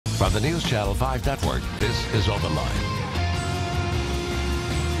From the News Channel 5 Network, this is OpenLine.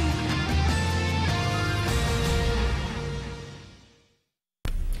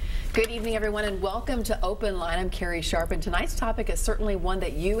 Good evening, everyone, and welcome to Open Line. I'm Carrie Sharp, and tonight's topic is certainly one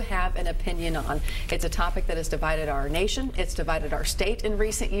that you have an opinion on. It's a topic that has divided our nation, it's divided our state in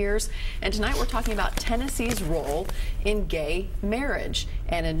recent years, and tonight we're talking about Tennessee's role in gay marriage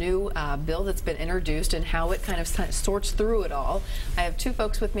and a new bill that's been introduced and how it kind of sorts through it all. I have two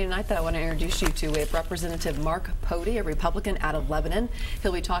folks with me tonight that I want to introduce you to. We have Representative Mark Pody, a Republican out of Lebanon.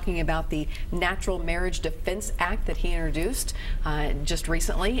 He'll be talking about the Natural Marriage Defense Act that he introduced just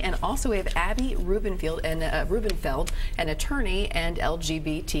recently, and also we have Abby Rubenfeld, an attorney and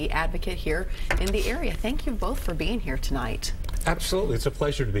LGBT advocate here in the area. Thank you both for being here tonight. Absolutely. It's a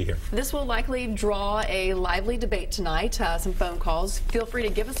pleasure to be here. This will likely draw a lively debate tonight, some phone calls. Feel free to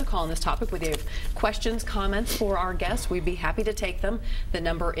give us a call on this topic with your questions, comments for our guests. We'd be happy to take them. The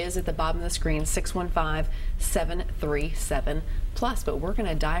number is at the bottom of the screen, 615-737+. But we're going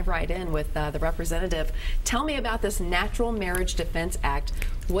to dive right in with the representative. Tell me about this Natural Marriage Defense Act.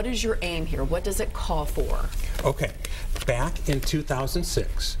 What is your aim here? What does it call for? Okay. Back in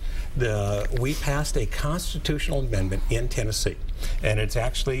 2006, we passed a constitutional amendment in Tennessee, and it's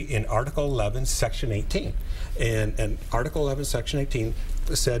actually in Article 11, Section 18. And Article 11, Section 18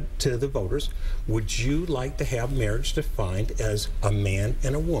 said to the voters, would you like to have marriage defined as a man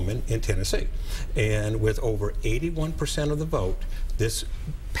and a woman in Tennessee? And with over 81% of the vote, this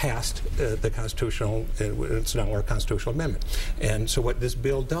passed the constitutional, it's now our constitutional amendment. And so what this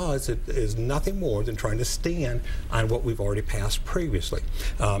bill does, it is nothing more than trying to stand on what we've already passed previously.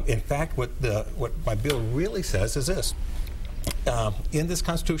 In fact, what my bill really says is this. In this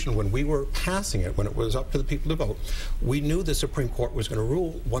Constitution, when we were passing it, when it was up to the people to vote, we knew the Supreme Court was going to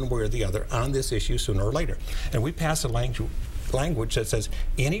rule one way or the other on this issue sooner or later. And we passed a language that says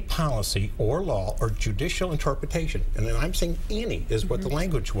any policy or law or judicial interpretation, and then I'm saying any is what the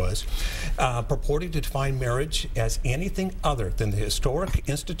language was, purporting to define marriage as anything other than the historic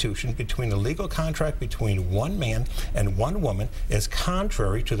institution between a legal contract between one man and one woman is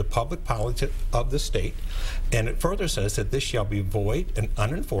contrary to the public policy of the state. And it further says that this shall be void and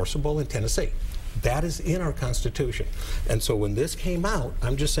unenforceable in Tennessee. That is in our Constitution. And so when this came out,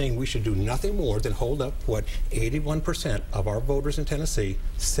 I'm just saying we should do nothing more than hold up what 81% of our voters in Tennessee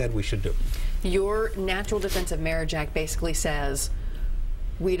said we should do. Your Natural Defense of Marriage Act basically says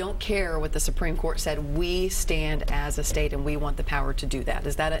we don't care what the Supreme Court said. We stand as a state and we want the power to do that.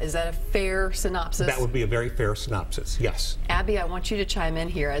 Is that a fair synopsis? That would be a very fair synopsis, yes. Abby, I want you to chime in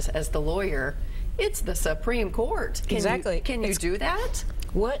here as the lawyer. It's the Supreme Court. Can you do that?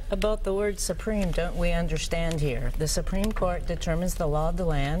 What about the word supreme don't we understand here? The Supreme Court determines the law of the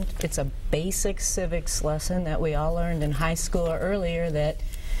land. It's a basic civics lesson that we all learned in high school or earlier, that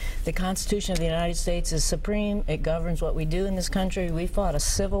the Constitution of the United States is supreme. It governs what we do in this country. We fought a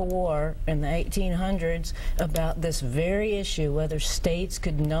civil war in the 1800s about this very issue, whether states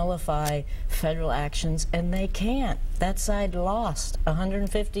could nullify federal actions, and they can't. That side lost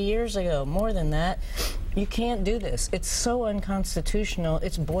 150 years ago, more than that. You can't do this. It's so unconstitutional.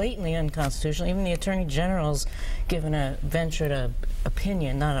 It's blatantly unconstitutional. Even the Attorney General's given a ventured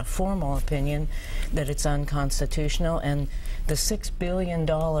opinion, not a formal opinion, that it's unconstitutional. And the $6 billion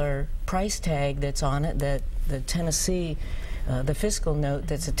price tag that's on it, that the Tennessee, the fiscal note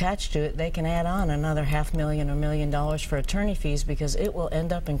that's attached to it, they can add on another $500,000 or $1 million for attorney fees, because it will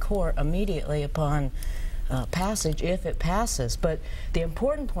end up in court immediately upon passage, if it passes. But the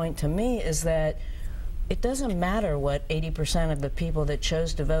important point to me is that it doesn't matter what 80% of the people that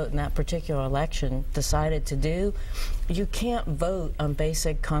chose to vote in that particular election decided to do. You can't vote on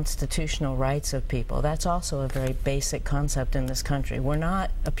basic constitutional rights of people. That's also a very basic concept in this country. We're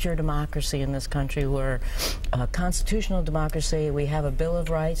not a pure democracy in this country. We're a constitutional democracy. We have a Bill of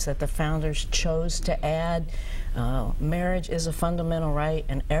Rights that the founders chose to add. Marriage is a fundamental right,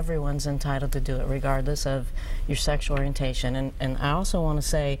 and everyone's entitled to do it regardless of your sexual orientation. And I also want to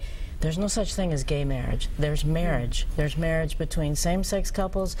say, there's no such thing as gay marriage. There's marriage. There's marriage between same-sex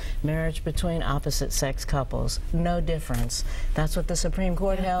couples, marriage between opposite-sex couples. No difference. That's what the Supreme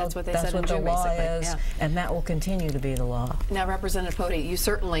Court held. That's what they said. That's what the law is. Yeah. And that will continue to be the law. Now, Representative Pody, you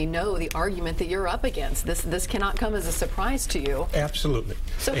certainly know the argument that you're up against. This cannot come as a surprise to you. Absolutely.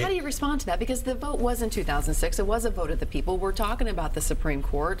 So how do you respond to that? Because the vote was in 2006. It was a vote of the people. We're talking about the Supreme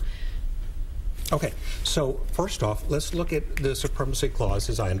Court. Okay, so first off, let's look at the Supremacy Clause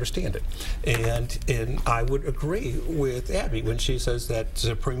as I understand it. And I would agree with Abby when she says that the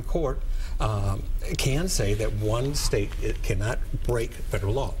Supreme Court can say that one state cannot break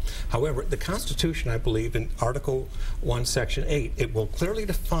federal law. However, the Constitution, I believe, in Article 1, Section 8, it will clearly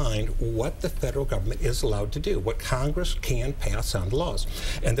define what the federal government is allowed to do, what Congress can pass on laws.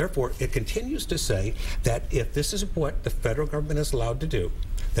 And therefore, it continues to say that if this is what the federal government is allowed to do,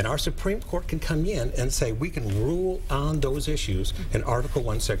 then our Supreme Court can come in and say we can rule on those issues in Article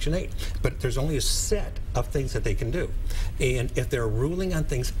 1, Section 8. But there's only a set of things that they can do. And if they're ruling on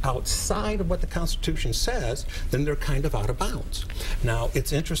things outside of what the Constitution says, then they're kind of out of bounds. Now,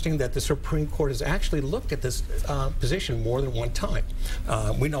 it's interesting that the Supreme Court has actually looked at this position more than one time.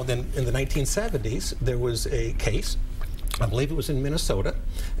 We know that in the 1970s, there was a case, I believe it was in Minnesota,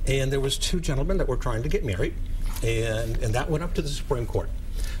 and there was two gentlemen that were trying to get married, and that went up to the Supreme Court.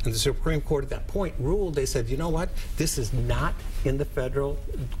 And the Supreme Court at that point ruled, they said, you know what, this is not in the federal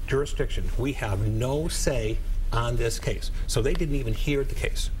jurisdiction. We have no say on this case. So they didn't even hear the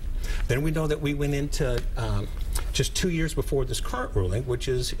case. Then we know that we went into just 2 years before this current ruling, which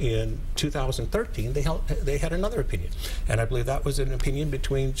is in 2013, they had another opinion. And I believe that was an opinion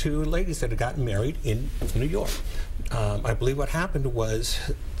between two ladies that had gotten married in New York. I believe what happened was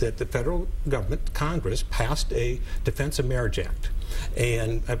that the federal government, Congress, passed a Defense of Marriage Act.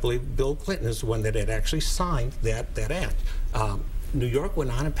 And I believe Bill Clinton is the one that had actually signed that act. New York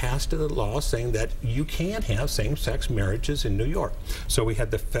went on and passed a law saying that you can have same-sex marriages in New York. So we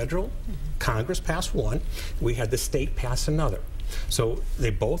had the federal Congress pass one, we had the state pass another. So they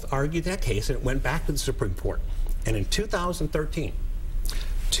both argued that case, and it went back to the Supreme Court. And in 2013,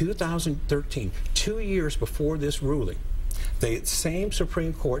 2 years before this ruling, the same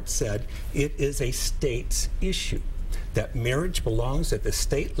Supreme Court said it is a state's issue, that marriage belongs at the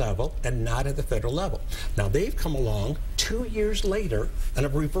state level and not at the federal level. Now, they've come along 2 years later and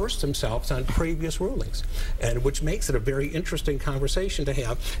have reversed themselves on previous rulings, and which makes it a very interesting conversation to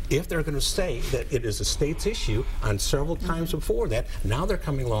have. If they're going to say that it is a state's issue on several times before that, now they're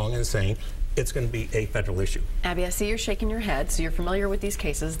coming along and saying it's going to be a federal issue. Abby, I see you're shaking your head, so you're familiar with these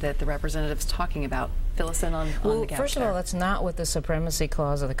cases that the representative's talking about. Fill us in on the gap. First of all, that's not what the Supremacy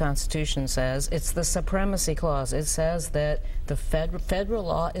Clause of the Constitution says. It's the Supremacy Clause. It says that the federal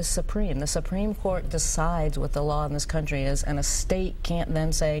law is supreme. The Supreme Court decides what the law in this country is, and a state can't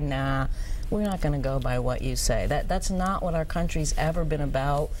then say, nah, we're not going to go by what you say. That's not what our country's ever been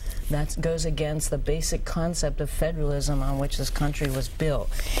about. That goes against the basic concept of federalism on which this country was built.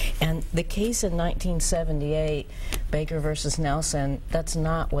 And the case in 1978, Baker versus Nelson, that's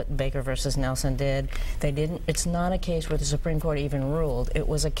not what Baker versus Nelson did. They didn't. It's not a case where the Supreme Court even ruled. It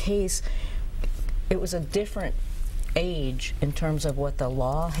was a case, it was a different age in terms of what the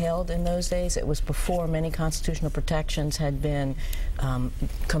law held in those days. It was before many constitutional protections had been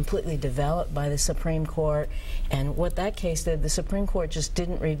completely developed by the Supreme Court. And what that case did, the Supreme Court just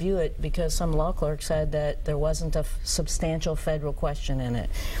didn't review it because some law clerk said that there wasn't a substantial federal question in it.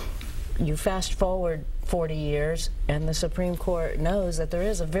 You fast forward 40 years, and the Supreme Court knows that there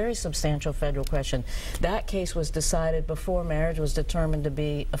is a very substantial federal question. That case was decided before marriage was determined to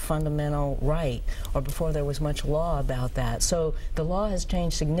be a fundamental right, or before there was much law about that. So the law has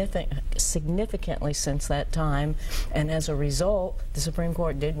changed significantly since that time, and as a result, the Supreme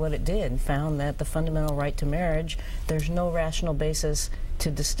Court did what it did and found that the fundamental right to marriage, there's no rational basis to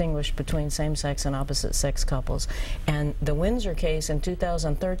distinguish between same-sex and opposite-sex couples. And the Windsor case in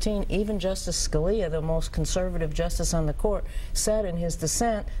 2013, even Justice Scalia, the most conservative justice on the court, said in his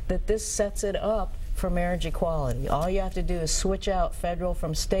dissent that this sets it up for marriage equality. All you have to do is switch out federal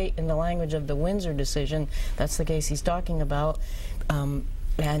from state in the language of the Windsor decision. That's the case he's talking about.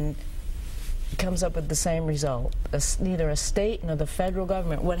 And comes up with the same result. Neither a state nor the federal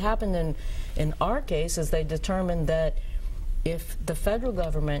government. What happened in our case is they determined that if the federal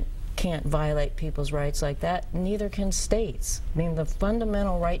government can't violate people's rights like that, neither can states. I mean, the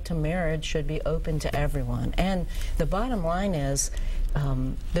fundamental right to marriage should be open to everyone. And the bottom line is,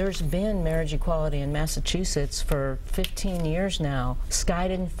 there's been marriage equality in Massachusetts for 15 years now. Sky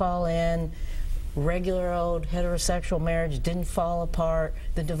didn't fall in. Regular old heterosexual marriage didn't fall apart.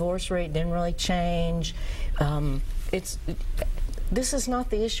 The divorce rate didn't really change. This is not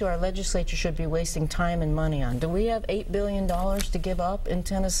the issue our legislature should be wasting time and money on. Do we have $8 billion to give up in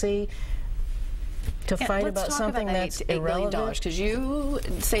Tennessee to fight about something that's irrelevant? Because you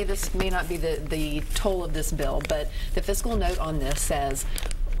say this may not be the toll of this bill, but the fiscal note on this says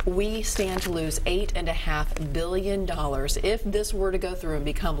we stand to lose $8.5 billion if this were to go through and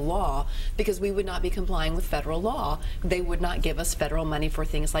become law, because we would not be complying with federal law. They would not give us federal money for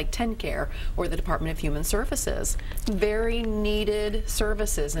things like TennCare or the Department of Human Services. Very needed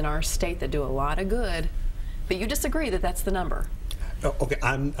services in our state that do a lot of good. But you disagree that that's the number. Okay,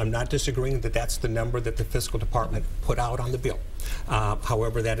 I'm not disagreeing that that's the number that the fiscal department put out on the bill.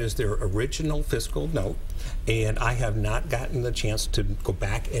 However, that is their original fiscal note, and I have not gotten the chance to go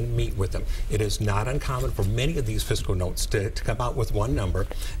back and meet with them. It is not uncommon for many of these fiscal notes to come out with one number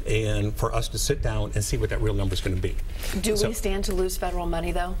and for us to sit down and see what that real number is going to be. Do we stand to lose federal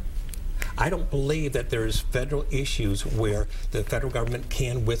money, though? I don't believe that there's federal issues where the federal government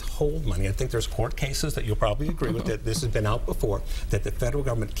can withhold money. I think there's court cases that you'll probably agree with, that this has been out before, that the federal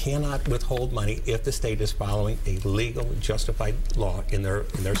government cannot withhold money if the state is following a legal, justified law in their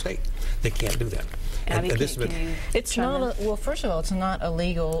state. They can't do that. Abby, it's not well, first of all, it's not a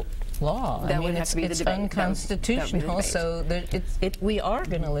legal law. That would have to be the debate. It's unconstitutional, so we are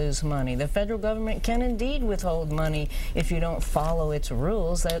going to lose money. The federal government can indeed withhold money if you don't follow its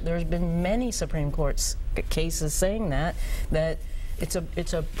rules. There's been many Supreme Court cases saying that it's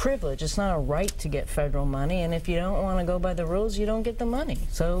a privilege. It's not a right to get federal money, and if you don't want to go by the rules, you don't get the money.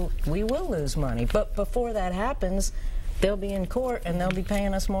 So we will lose money. But before that happens, they'll be in court and they'll be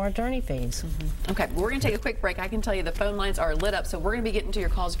paying us more attorney fees. Okay, we're going to take a quick break. I can tell you the phone lines are lit up, so we're going to be getting to your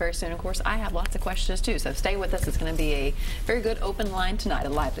calls very soon. Of course, I have lots of questions too, so stay with us. It's going to be a very good open line tonight, a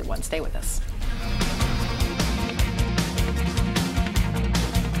lively one. Stay with us.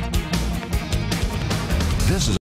 This is